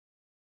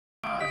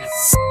Yo,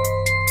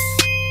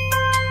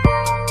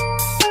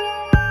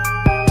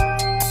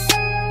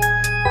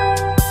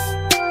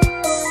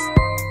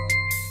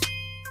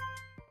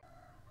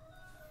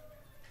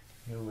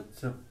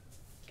 what's up?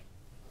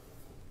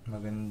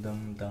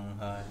 Magandang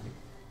tanghali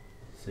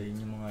sa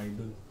inyo mga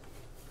idol.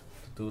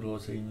 Tuturo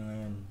ko sa inyo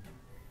ngayon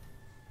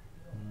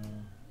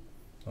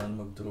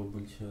paano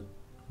mag-troubleshoot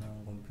ng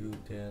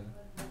computer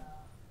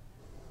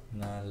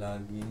na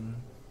laging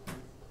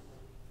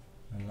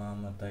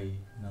namamatay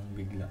ng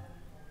bigla.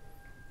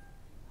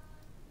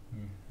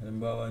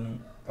 Halimbawa, nung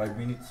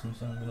 5 minutes mo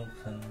siyang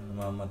binuksan,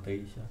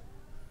 namamatay siya.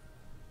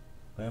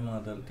 Kaya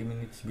mga 30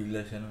 minutes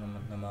bigla siya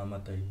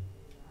namamatay.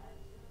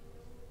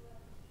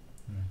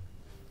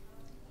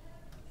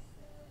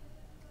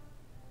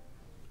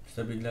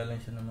 Basta bigla lang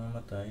siya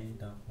namamatay,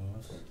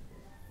 tapos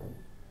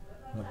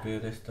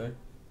magre-restart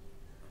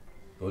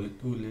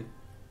ulit-ulit.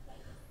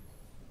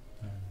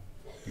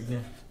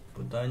 Tignan,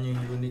 puntahan nyo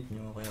yung unit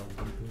nyo, kaya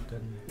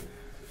computer nyo.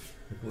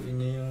 Ipuin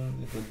nyo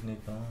yung likod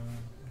nito,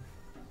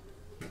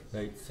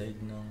 right side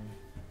ng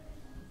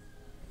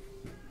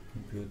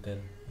computer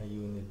ay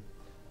unit.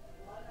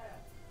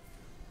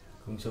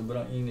 Kung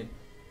sobrang init,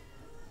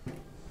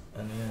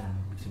 ano yan,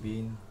 ibig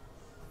sabihin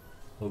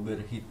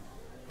overheat.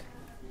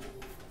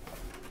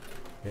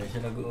 Kaya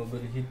siya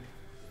nag-overheat.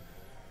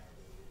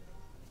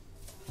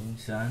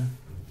 Minsan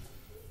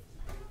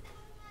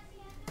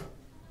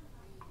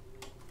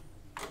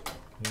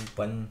yung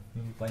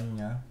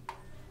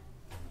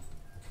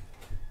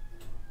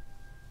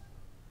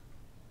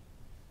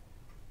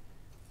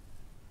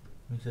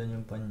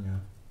pan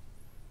niya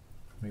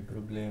may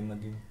problema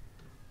din.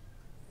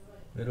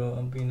 Pero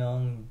ang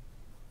pinakang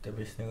the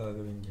best na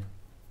gagawin dyan,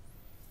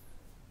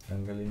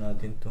 tanggalin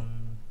natin tong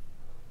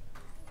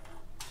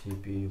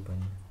CPU pa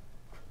niya,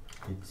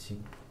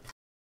 heatsink.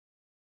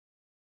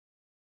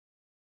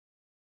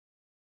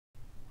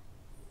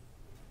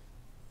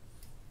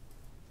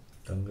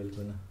 Tanggal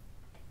ko na.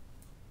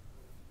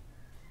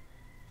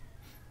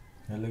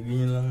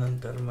 Nalagyan nyo lang ng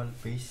thermal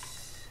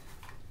paste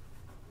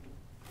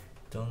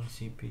itong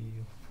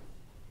CPU.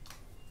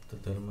 Ito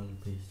thermal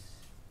paste.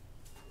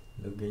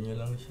 Lagyan nyo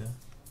lang siya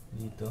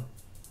dito.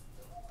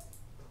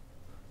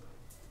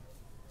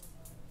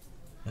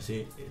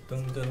 Kasi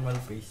itong thermal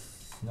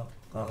paste,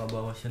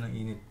 nakakabawas siya ng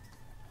init.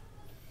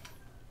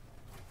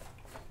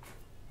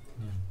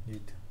 Yan,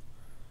 dito.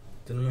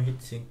 Ito naman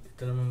heatsink,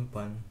 ito naman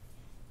pan.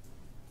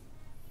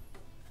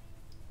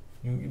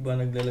 Yung iba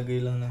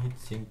naglalagay lang ng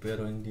heatsink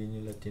pero hindi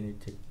nila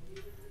tinicheck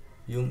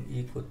yung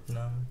ikot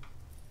ng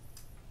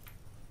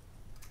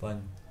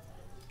pan.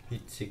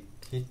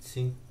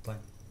 Heatsink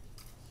pan.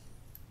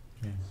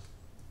 Yan.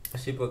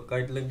 Kasi pag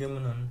kahit lagyan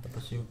mo nun,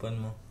 tapos yung pan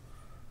mo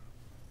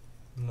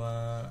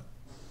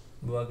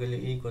bawagal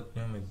yung ikot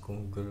niya, may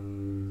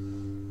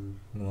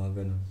mga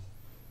ganun,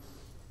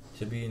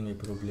 sabihin may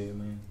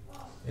problema yun.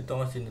 Ito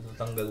kasi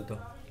natatanggal to.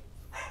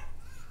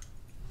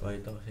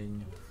 Pakita ko sa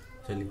inyo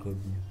sa likod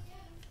niya.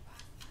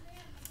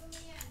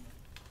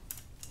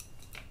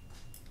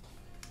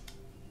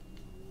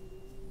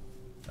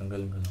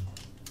 Tanggalin ko lang.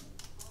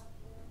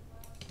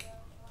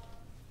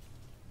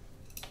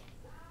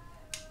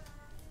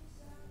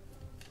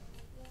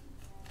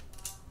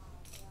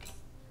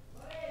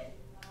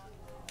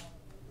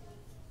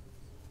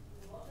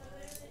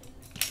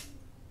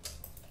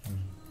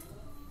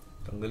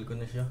 Tanggal ko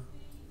na siya.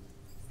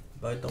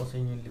 Pakita ko sa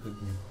inyo yung likod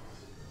niya.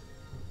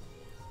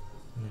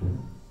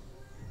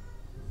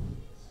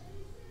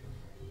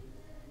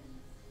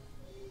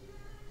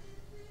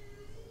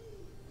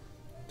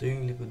 Ito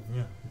yung likod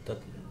niya.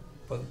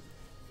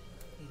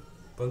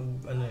 Pag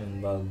ano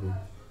yun, bago,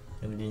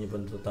 hindi nyo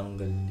pa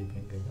tatanggal, hindi pa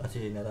yung ganyan.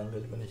 Kasi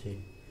natanggal ko na siya.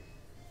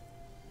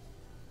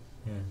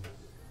 Yan.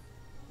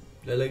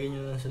 Lalagyan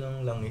nyo lang siya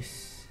ng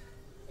langis.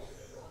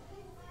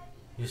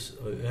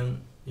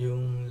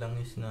 Yung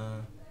langis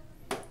na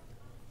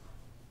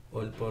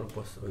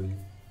all-purpose oil.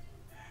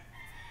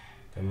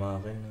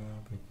 Tamakin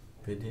na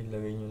pwede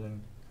lagay nyo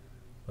lang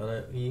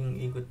para yung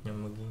ikot niya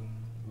maging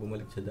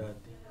bumalik sa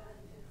dati.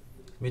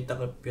 May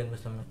takip yan,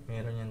 basta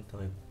meron yan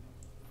takip.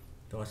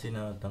 Ito kasi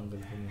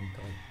natanggal ko yung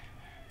takip.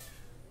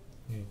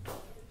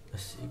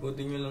 Tapos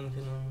ikutin nyo lang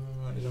siya ng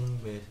mga ilang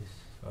beses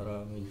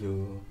para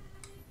medyo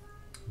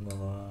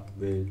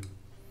maka-bell.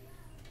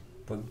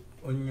 Pag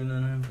on nyo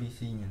na ng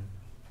PC niyan,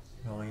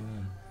 okay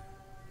na yun.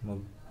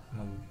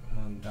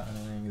 Ano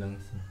na yung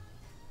lungs niya.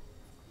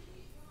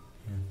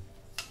 Yan.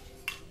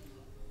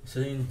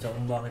 So yun,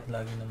 kung bakit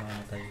lagi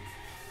namamatay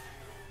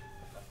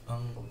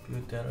ang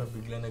computer,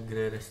 bigla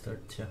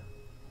nagre-restart siya.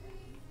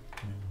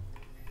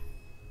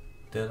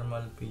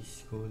 Thermal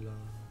paste ko lang.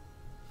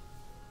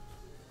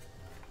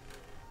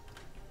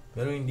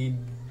 Pero hindi,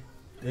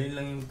 ayun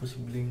lang yung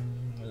posibleng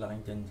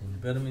malaking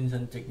chance. Pero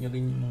minsan check nyo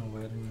rin yung mga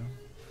wire nyo.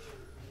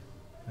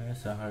 Kaya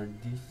sa hard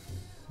disk,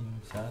 yung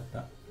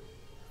SATA,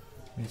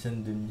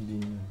 minsan dun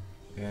din yun.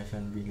 Kaya siya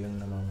biglang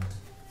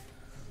namamatay.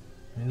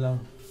 Yun lang.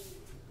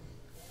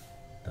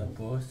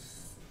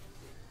 Tapos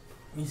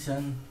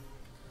minsan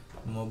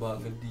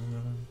bumabagal din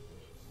yung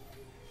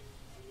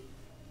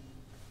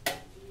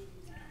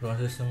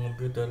process ng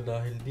computer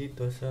dahil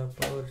dito sa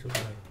power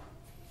supply.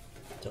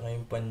 Tsaka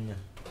yung pan niya.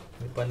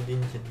 May pan din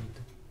siya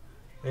dito.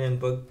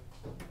 Ayan, pag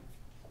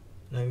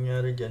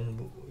nangyari dyan,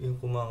 yung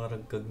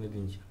kumakaragkag na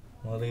din siya.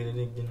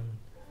 Maririnig nyo naman.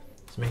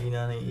 Mas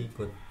mahina na yung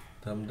ikot.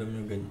 Ramdam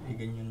nyo ganyan.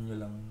 Iganyan nyo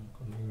lang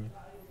kamay nyo.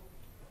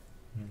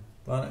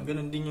 Parang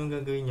ganun din yung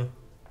gagawin nyo.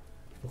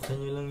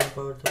 Buksan nyo lang yung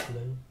power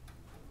supply.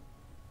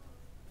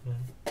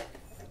 Ayan.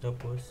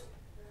 Tapos,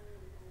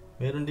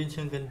 meron din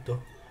siyang ganito.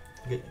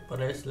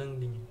 Parehas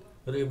lang din yun.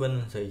 Pero iba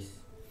ng size.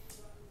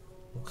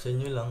 Buksan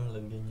nyo lang,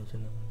 lagyan nyo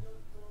siya ng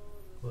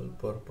all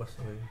purpose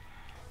oil.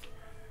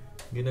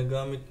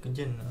 Ginagamit ko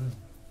dyan.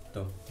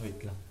 Ito,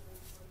 wait lang.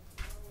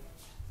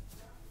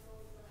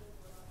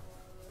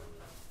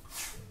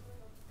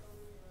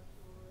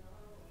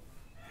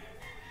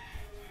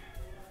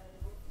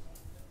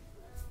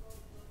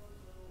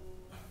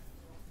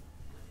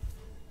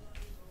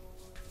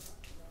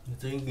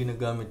 Ito yung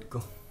ginagamit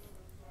ko.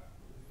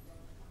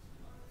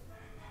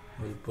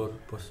 All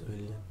purpose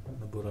oil yan.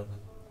 Nabura na.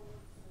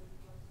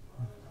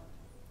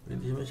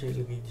 Pwede naman siya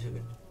ilagay sa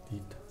ganyan.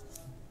 Dito.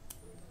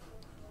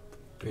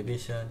 Pwede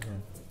siya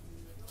yan.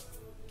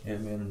 Eh,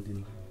 meron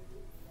din.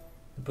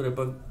 Pero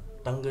pag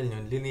tanggal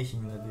nyo,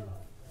 linisin nyo na din.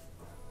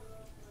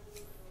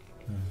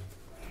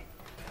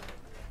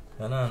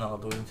 Sana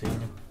nakatulong sa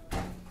inyo.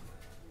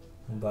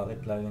 Kung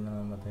bakit lagi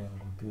namamatay ang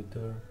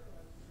computer.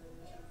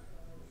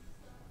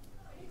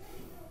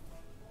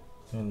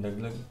 Yun,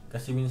 daglag.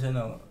 Kasi minsan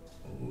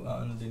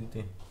ano din ito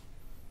eh.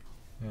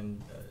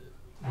 And,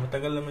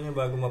 matagal naman yung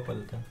bago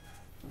mapalitan.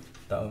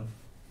 Taon.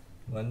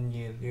 1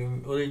 year.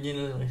 Yung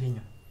original kasi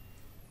niya.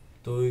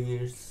 2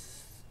 years,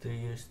 3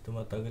 years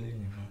tumatagal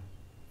yun.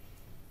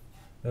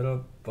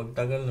 Pero pag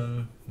tagal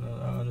nun,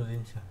 ano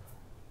din siya.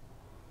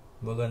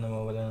 Baga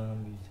nawawala na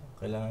ng bisa.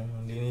 Kailangan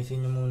nyo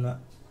linisin nyo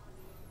muna.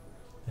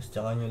 Tapos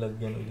tsaka nyo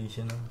lagyan ulit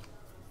siya ng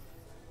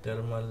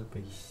thermal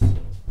paste.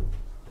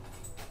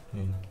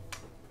 Yun.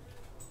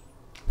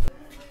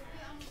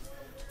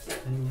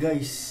 And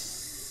guys,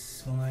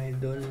 mga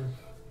idol,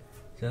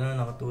 sana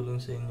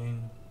nakatulong sa inyo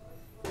yung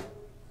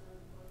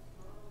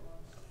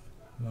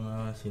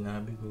mga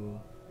sinabi ko.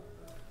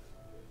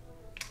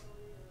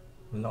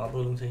 Kung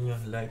nakatulong sa inyo,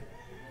 like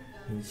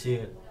and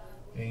share.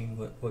 And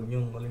huwag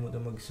nyo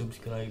kalimutan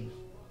mag-subscribe.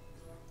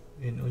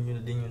 And on nyo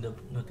na din yung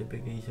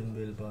notification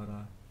bell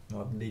para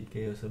ma-update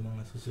kayo sa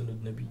mga susunod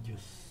na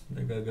videos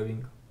na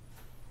gagawin ko.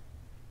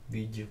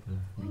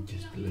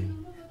 Videos pala.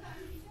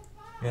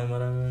 Kaya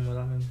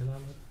maraming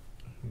salamat.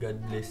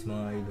 God bless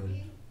mga idol.